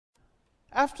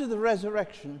After the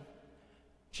resurrection,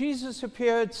 Jesus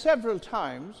appeared several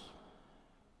times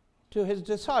to his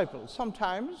disciples,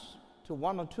 sometimes to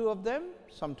one or two of them,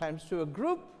 sometimes to a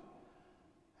group,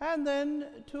 and then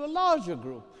to a larger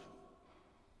group.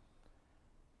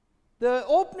 The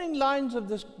opening lines of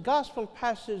this gospel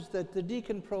passage that the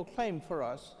deacon proclaimed for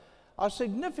us are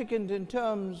significant in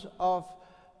terms of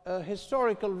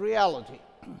historical reality.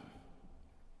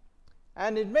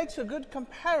 And it makes a good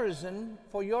comparison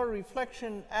for your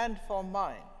reflection and for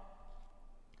mine.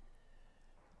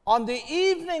 On the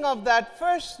evening of that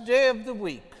first day of the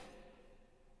week,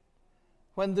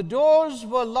 when the doors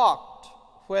were locked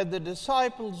where the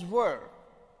disciples were,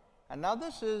 and now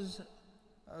this is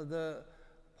the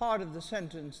part of the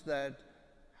sentence that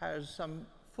has some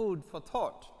food for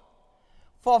thought.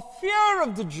 For fear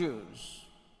of the Jews.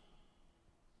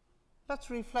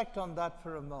 Let's reflect on that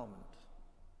for a moment.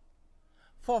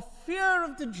 For fear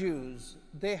of the Jews,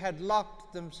 they had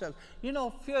locked themselves. You know,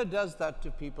 fear does that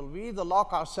to people. We either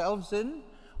lock ourselves in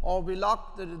or we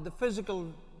lock the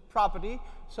physical property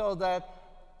so that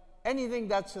anything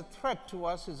that's a threat to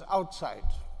us is outside,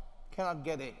 cannot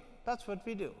get in. That's what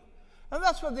we do. And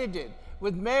that's what they did.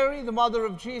 With Mary, the mother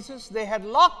of Jesus, they had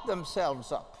locked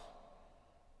themselves up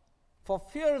for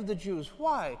fear of the Jews.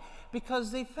 Why?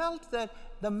 Because they felt that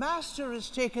the master is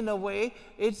taken away.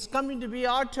 It's coming to be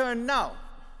our turn now.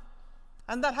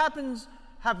 And that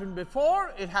happened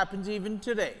before, it happens even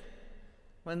today.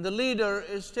 When the leader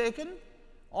is taken,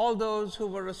 all those who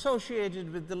were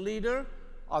associated with the leader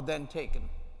are then taken.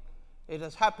 It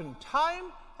has happened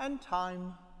time and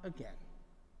time again.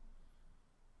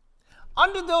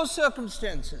 Under those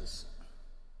circumstances,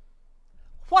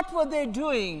 what were they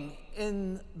doing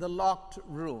in the locked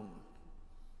room?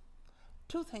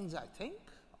 Two things, I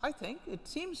think. It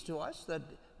seems to us that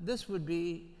this would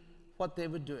be what they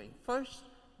were doing. First,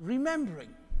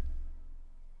 remembering.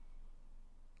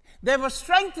 They were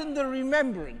strength in the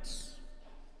remembrance.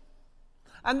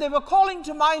 And they were calling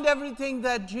to mind everything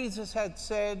that Jesus had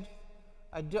said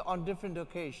on different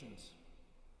occasions.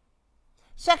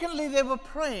 Secondly, they were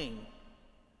praying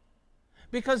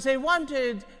because they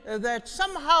wanted that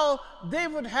somehow they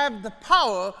would have the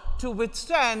power to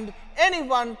withstand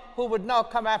anyone who would now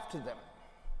come after them.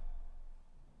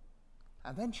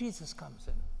 And then Jesus comes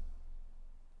in.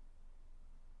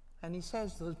 And he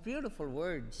says those beautiful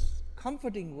words,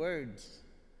 comforting words,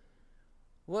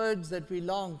 words that we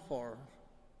long for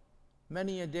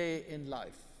many a day in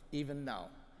life, even now.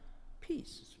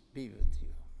 Peace be with you.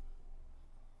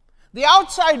 The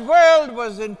outside world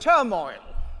was in turmoil.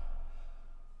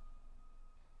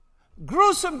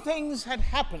 Gruesome things had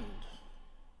happened.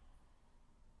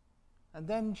 And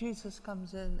then Jesus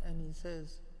comes in and he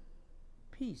says,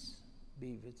 peace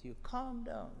be with you. Calm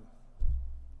down.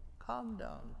 Calm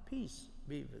down. Peace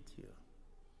be with you.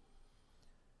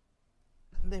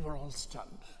 And they were all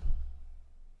stunned.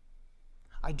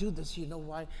 I do this, you know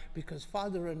why? Because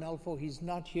Father Ranulfo, he's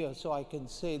not here, so I can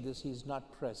say this, he's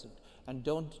not present. And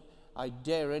don't I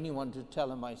dare anyone to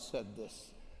tell him I said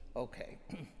this. Okay.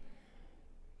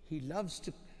 He loves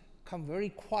to come very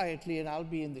quietly, and I'll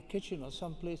be in the kitchen or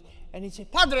someplace, and he'd say,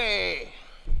 Padre!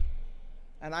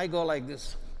 And I go like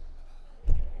this.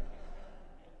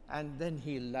 And then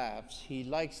he laughs. He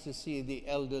likes to see the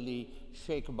elderly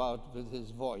shake about with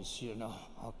his voice, you know.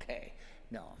 Okay,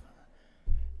 no.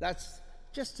 That's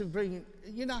just to bring,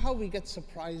 you know how we get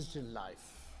surprised in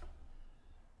life.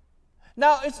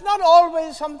 Now, it's not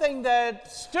always something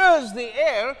that stirs the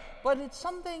air, but it's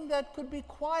something that could be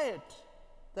quiet,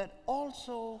 that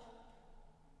also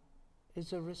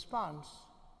is a response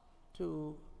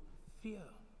to fear.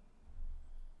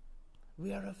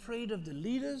 We are afraid of the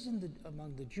leaders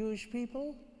among the Jewish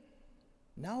people.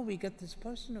 Now we get this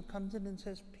person who comes in and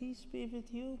says, peace be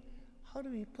with you. How do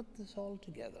we put this all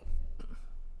together?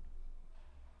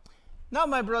 Now,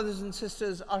 my brothers and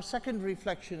sisters, our second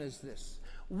reflection is this.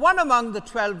 One among the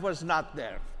 12 was not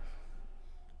there.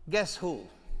 Guess who?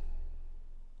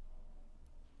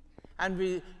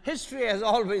 And history has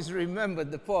always remembered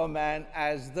the poor man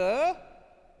as the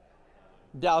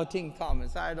Doubting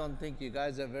Thomas. I don't think you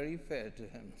guys are very fair to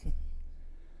him.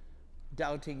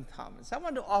 Doubting Thomas. I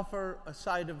want to offer a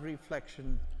side of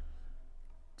reflection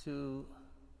to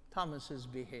Thomas's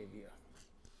behavior.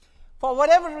 For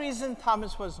whatever reason,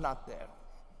 Thomas was not there.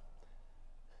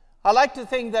 I like to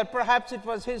think that perhaps it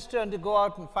was his turn to go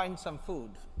out and find some food,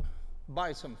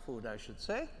 buy some food, I should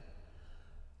say.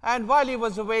 And while he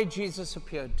was away, Jesus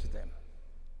appeared to them.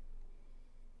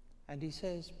 And he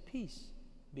says, peace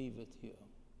be with you.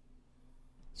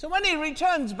 So when he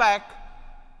returns back,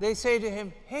 they say to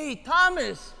him, hey,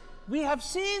 Thomas, we have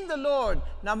seen the Lord.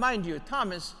 Now, mind you,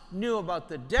 Thomas knew about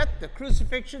the death, the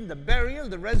crucifixion, the burial,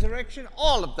 the resurrection,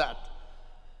 all of that.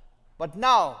 But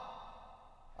now,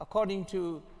 according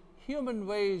to human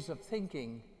ways of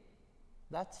thinking,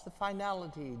 that's the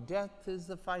finality. Death is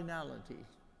the finality.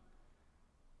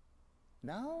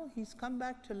 Now he's come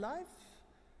back to life,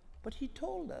 but he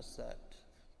told us that.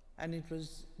 And it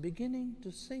was beginning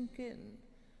to sink in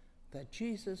that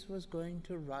Jesus was going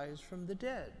to rise from the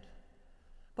dead.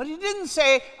 But he didn't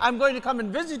say, I'm going to come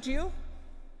and visit you.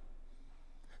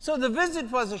 So the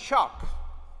visit was a shock.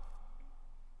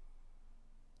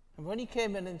 And when he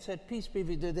came in and said, peace be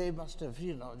with you, they must have,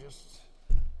 just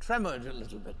tremored a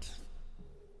little bit.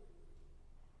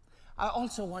 I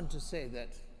also want to say that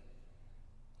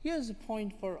here's a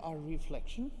point for our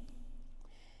reflection.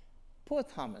 Poor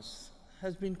Thomas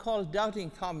has been called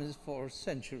Doubting Thomas for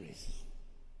centuries.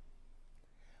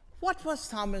 What was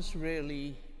Thomas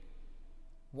really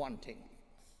wanting?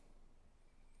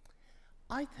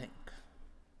 I think,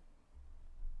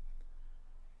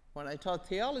 when I taught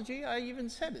theology, I even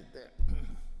said it there.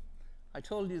 I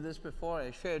told you this before,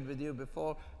 I shared with you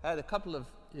before. I had a couple of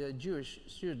Jewish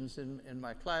students in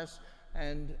my class,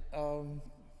 and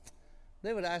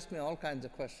they would ask me all kinds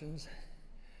of questions.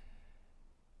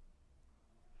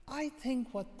 I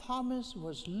think what Thomas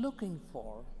was looking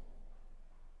for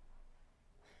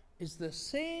is the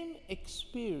same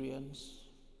experience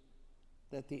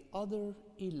that the other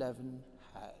 11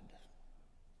 had.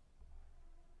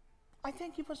 I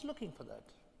think he was looking for that.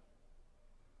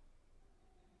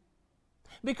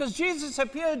 Because Jesus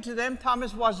appeared to them,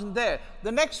 Thomas wasn't there.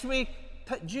 The next week,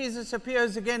 Jesus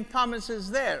appears again, Thomas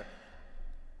is there.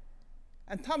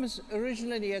 And Thomas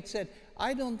originally had said,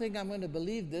 I don't think I'm going to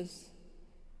believe this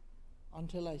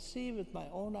until I see with my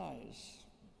own eyes.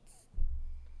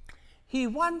 He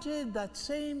wanted that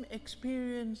same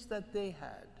experience that they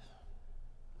had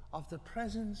of the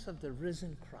presence of the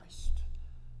risen Christ.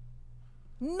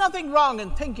 Nothing wrong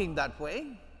in thinking that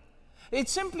way. It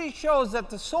simply shows that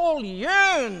the soul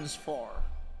yearns for,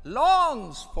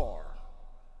 longs for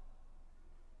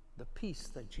the peace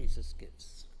that Jesus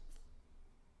gives.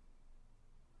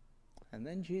 And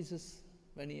then Jesus,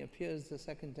 when he appears the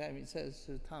second time, he says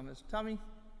to Thomas, Tommy,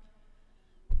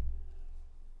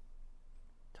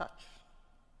 touch.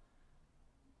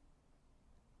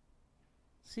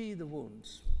 See the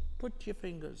wounds. Put your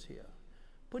fingers here.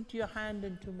 Put your hand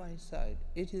into my side.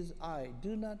 It is I.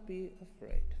 Do not be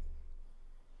afraid.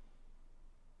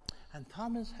 And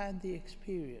Thomas had the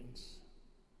experience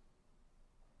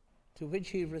to which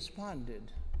he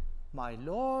responded, my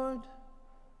Lord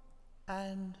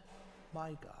and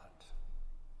my God.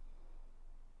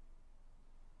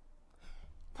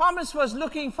 Thomas was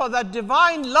looking for that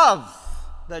divine love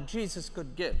that Jesus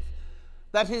could give,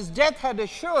 that his death had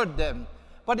assured them.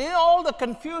 But in all the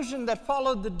confusion that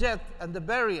followed the death and the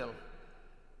burial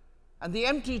and the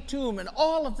empty tomb and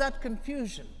all of that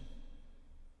confusion,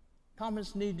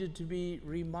 Thomas needed to be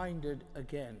reminded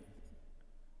again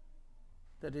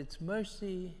that it's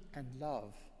mercy and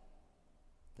love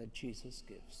that Jesus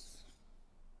gives.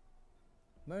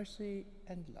 Mercy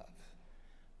and love.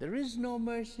 There is no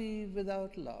mercy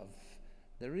without love.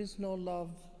 There is no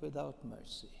love without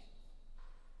mercy.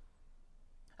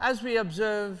 As we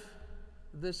observe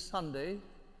this Sunday,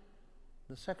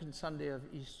 the second Sunday of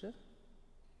Easter,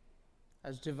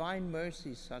 as Divine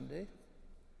Mercy Sunday,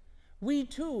 we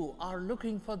too are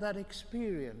looking for that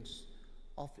experience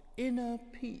of inner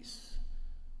peace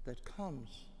that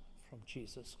comes from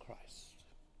Jesus Christ.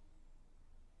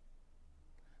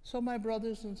 So, my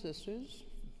brothers and sisters,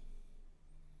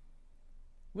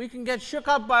 we can get shook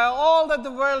up by all that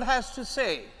the world has to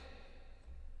say,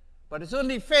 but it's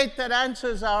only faith that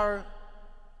answers our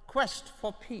quest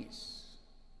for peace.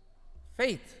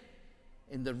 Faith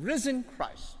in the risen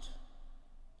Christ.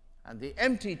 And the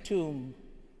empty tomb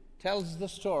tells the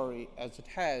story as it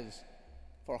has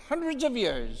for hundreds of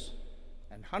years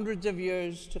and hundreds of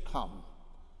years to come.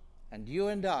 And you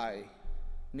and I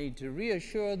need to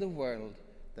reassure the world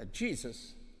that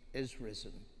Jesus is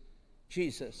risen.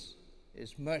 Jesus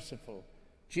is merciful.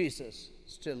 Jesus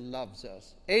still loves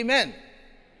us. Amen.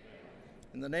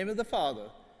 In the name of the Father,